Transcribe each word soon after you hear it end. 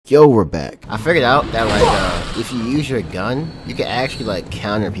Yo, we're back. I figured out that like if you use your gun, you can actually like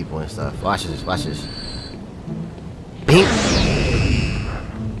counter people and stuff. Watch this, watch this. Bing.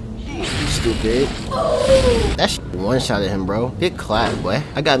 Stupid. That shit one shot at him, bro. Get clapped, boy.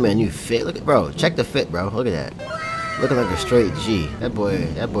 I got me a new fit. Look at, bro. Check the fit, bro. Look at that. Looking like a straight G. That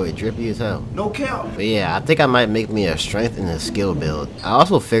boy drippy as hell. No count. But yeah, I think I might make me a strength and a skill build. I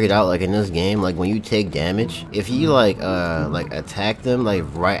also figured out like in this game, like when you take damage, if you like attack them like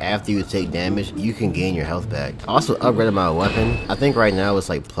right after you take damage, you can gain your health back. I also upgraded my weapon. I think right now it's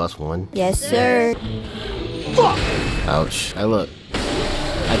like +1. Yes, sir. Fuck. Ouch. Hey, look.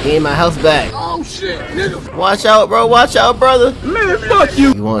 I gained my health back. Oh shit, nigga. Watch out, bro. Watch out, brother. Man, fuck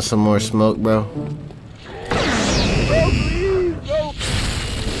you. You want some more smoke, bro?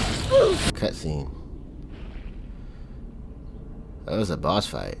 Cutscene. That was a boss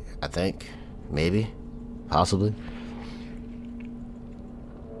fight, I think. Maybe. Possibly.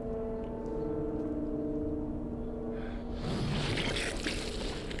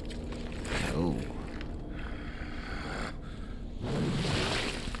 Ooh.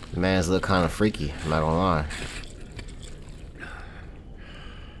 The man's look kind of freaky, I'm not gonna lie.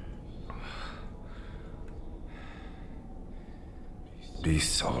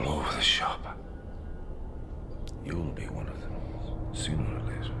 Beasts all over the shop. You'll be one of them, sooner or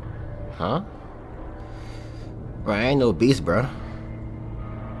later. Huh? Bro, I ain't no beast, bro.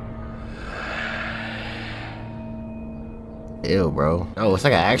 Ew, bro. Oh, it's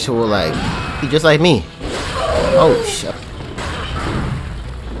like an actual, like, just like me. Oh, shit.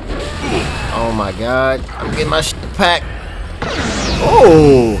 Oh my god. I'm getting my shit packed.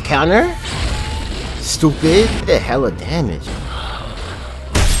 Oh, counter? Stupid. Did hella damage.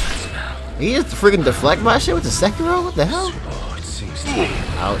 He just freaking deflect my shit with the second row? What the hell?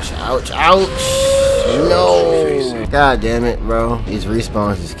 Ouch, ouch, ouch. No. God damn it, bro. These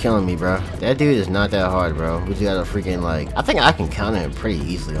respawns is killing me, bro. That dude is not that hard, bro. We just gotta freaking like... I think I can counter him pretty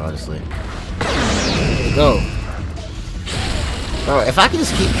easily, honestly. Go. Bro, if I can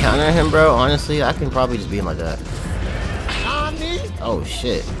just keep countering him, bro, honestly, I can probably just beat him like that. Oh,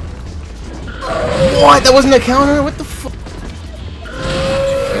 shit. What? That wasn't a counter? What the fuck?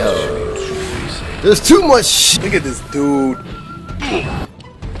 There's too much shit. Look at this dude.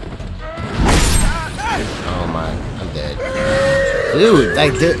 Oh my, I'm dead. Dude,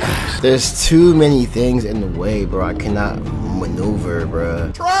 like there's too many things in the way, bro. I cannot maneuver,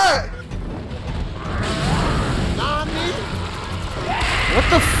 bro. Try. What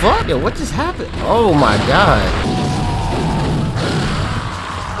the fuck? Yo, what just happened? Oh my god.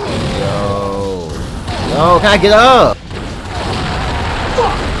 Yo, can I get up?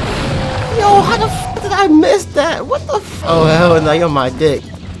 Yo, how the f did I miss that? What the f? Oh hell no, you're my dick.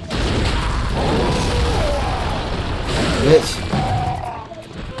 Bitch.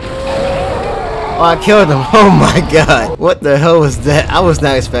 Oh, I killed him. Oh my god. What the hell was that? I was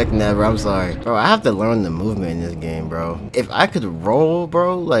not expecting that, bro. I'm sorry. Bro, I have to learn the movement in this game, bro. If I could roll,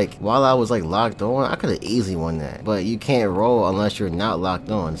 bro, like while I was like locked on, I could have easily won that. But you can't roll unless you're not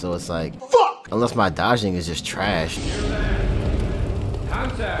locked on. So it's like, fuck! Unless my dodging is just trash.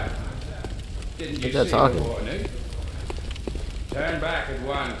 Hunter! Didn't you Who's that talking? Turn back at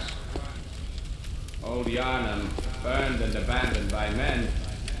once. Old Yarnum, burned and abandoned by men,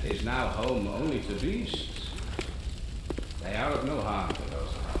 is now home only to beasts. They are of no harm to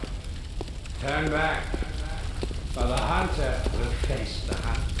those around. Turn back, for the hunter will face the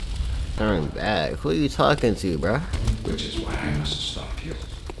hunt. Turn back? Who are you talking to, bro? Which is why I must stop you.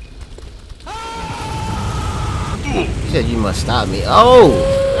 You said you must stop me.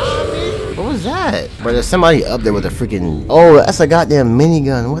 Oh! What was that? Bro, there's somebody up there with a freaking... Oh, that's a goddamn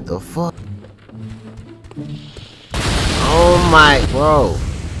minigun. What the fuck? Oh my... Bro.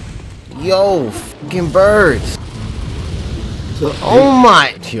 Yo, fucking birds. Oh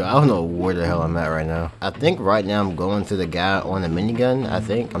my... Yo, I don't know where the hell I'm at right now. I think right now I'm going to the guy on the minigun. I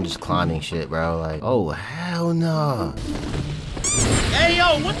think I'm just climbing shit, bro. Like, oh, hell no. Hey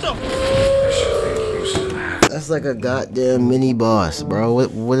yo, what the? That's like a goddamn mini boss, bro.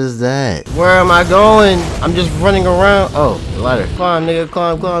 What is that? Where am I going? I'm just running around. Oh, the ladder. Climb, nigga.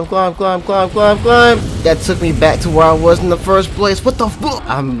 Climb, climb, climb, climb, climb, climb, climb. That took me back to where I was in the first place. What the fuck?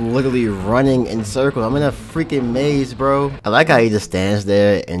 I'm literally running in circles. I'm in a freaking maze, bro. I like how he just stands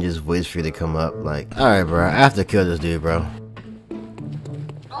there and just waits for you to come up. Like, alright, bro. I have to kill this dude, bro.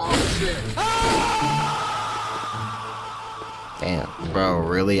 Oh shit. Damn, bro,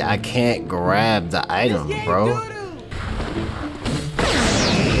 really? I can't grab the item, bro.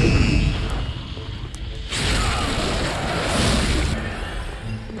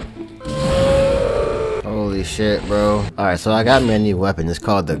 Holy shit, bro. Alright, so I got me a new weapon. It's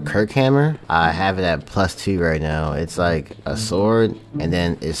called the Kirk Hammer. I have it at +2 right now. It's like a sword, and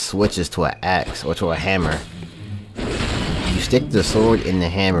then it switches to an axe or to a hammer. You stick the sword in the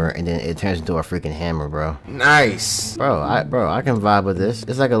hammer, and then it turns into a freaking hammer, bro. Nice. Bro, I can vibe with this.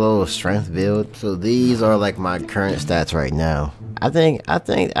 It's like a little strength build. So these are like my current stats right now. I think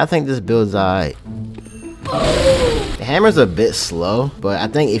this build's alright. The hammer's a bit slow, but I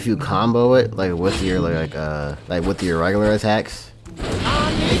think if you combo it like with your like with your regular attacks,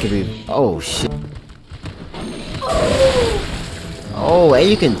 it could be. Oh shit. Oh, and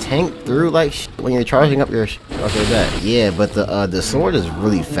you can tank through like when you're charging up your. Okay, that. Yeah, but the sword is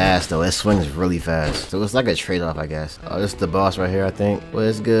really fast though. It swings really fast, so it's like a trade-off, I guess. Oh, this is the boss right here, I think.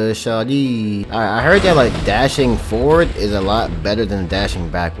 What's good, shawty? Alright, I heard that like dashing forward is a lot better than dashing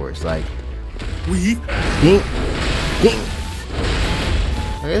backwards. Like, bing, bing.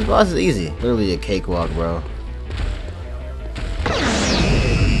 Okay, this boss is easy. Literally a cakewalk, bro.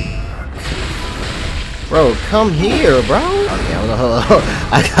 Bro, come here, bro. Okay, hold on.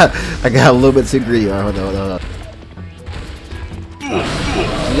 I got a little bit too greedy. Hold on.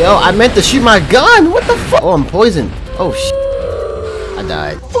 Yo, I meant to shoot my gun. What the fuck? Oh, I'm poisoned. Oh shit. I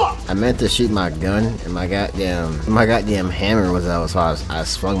died. I meant to shoot my gun, and my goddamn hammer was out, so I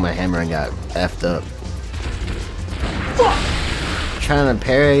swung my hammer and got effed up. Trying to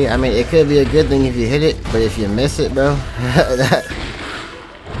parry. I mean, it could be a good thing if you hit it, but if you miss it, bro.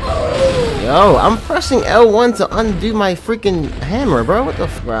 Yo, I'm pressing L1 to undo my freaking hammer, bro. What the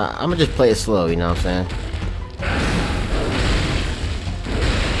f, bro? I'm gonna just play it slow, you know what I'm saying?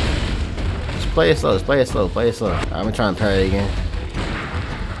 Just play it slow, play it slow. Right, I'm gonna try and parry again.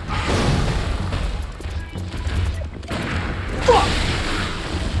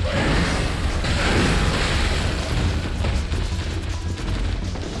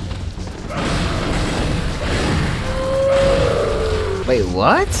 Wait,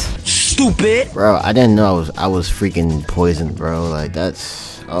 what? Stupid! Bro, I didn't know I was freaking poisoned, bro. Like,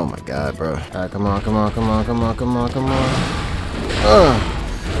 that's... Oh my god, bro. Alright, come on.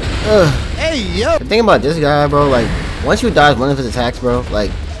 Hey, yo! The thing about this guy, bro, like, once you dodge one of his attacks, bro, like,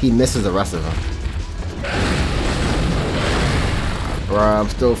 he misses the rest of them. Bro, I'm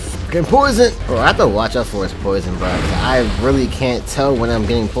still freaking poisoned! Bro, I have to watch out for his poison, bro. I really can't tell when I'm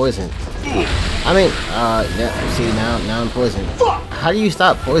getting poisoned. I mean, yeah, see, now I'm poisoned. How do you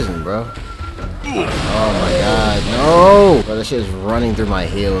stop poison, bro? Oh my god, no! Bro, this shit is running through my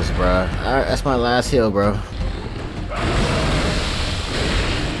heels, bro. Alright, that's my last heal, bro.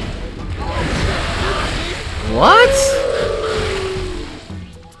 What?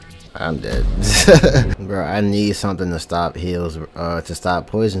 I'm dead. Bro, I need something to stop heals, to stop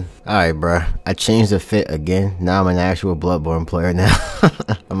poison. Alright, bro. I changed the fit again. Now I'm an actual Bloodborne player now.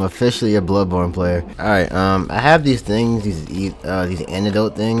 I'm officially a Bloodborne player. Alright, I have these things, these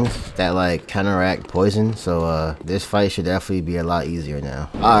antidote things that like counteract poison. So this fight should definitely be a lot easier now.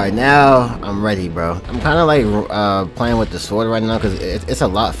 Alright, now I'm ready, bro. I'm kind of like playing with the sword right now because it's a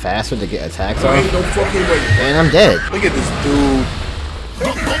lot faster to get attacks off. Ain't no fucking way. And I'm dead. Look at this dude.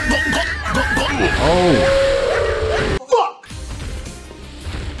 Oh.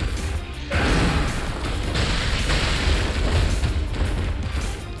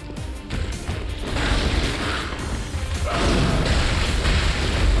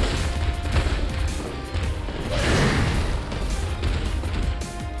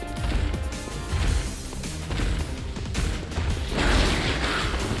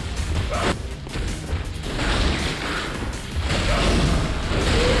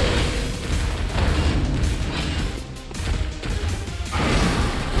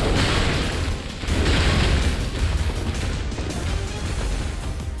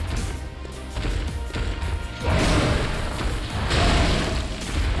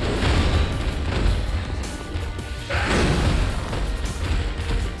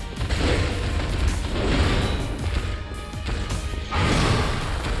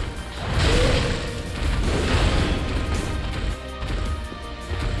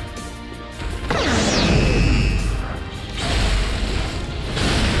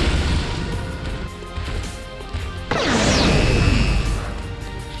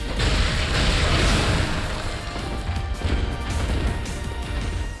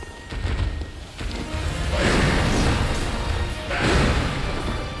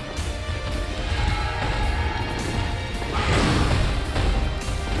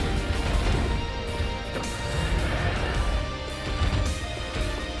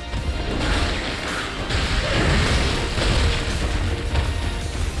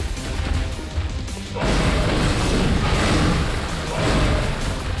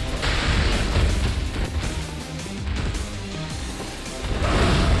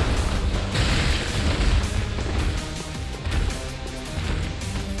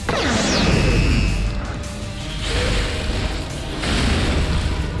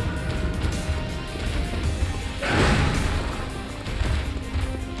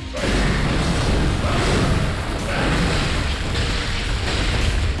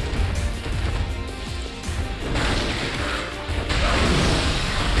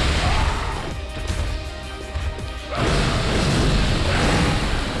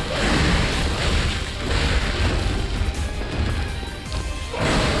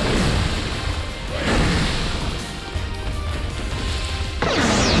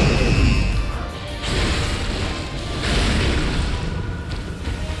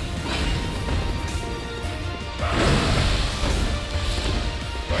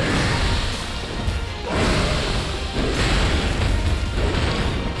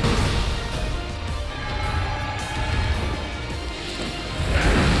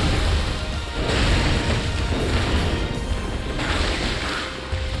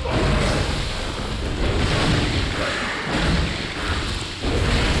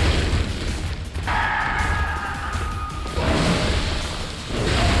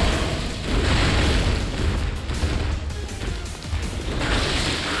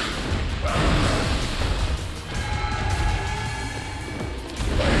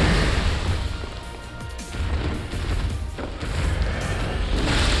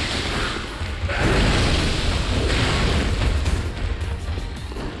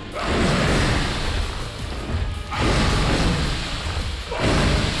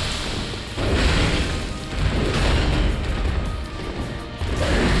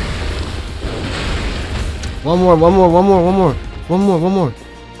 One more.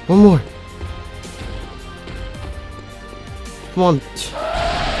 Come on.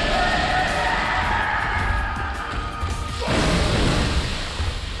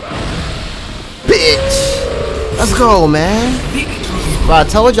 Bitch! Let's go, man. Bro, I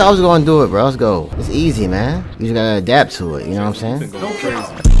told you I was gonna do it, bro. Let's go. It's easy, man. You just gotta adapt to it, you know what I'm saying? Go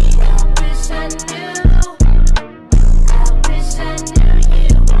crazy.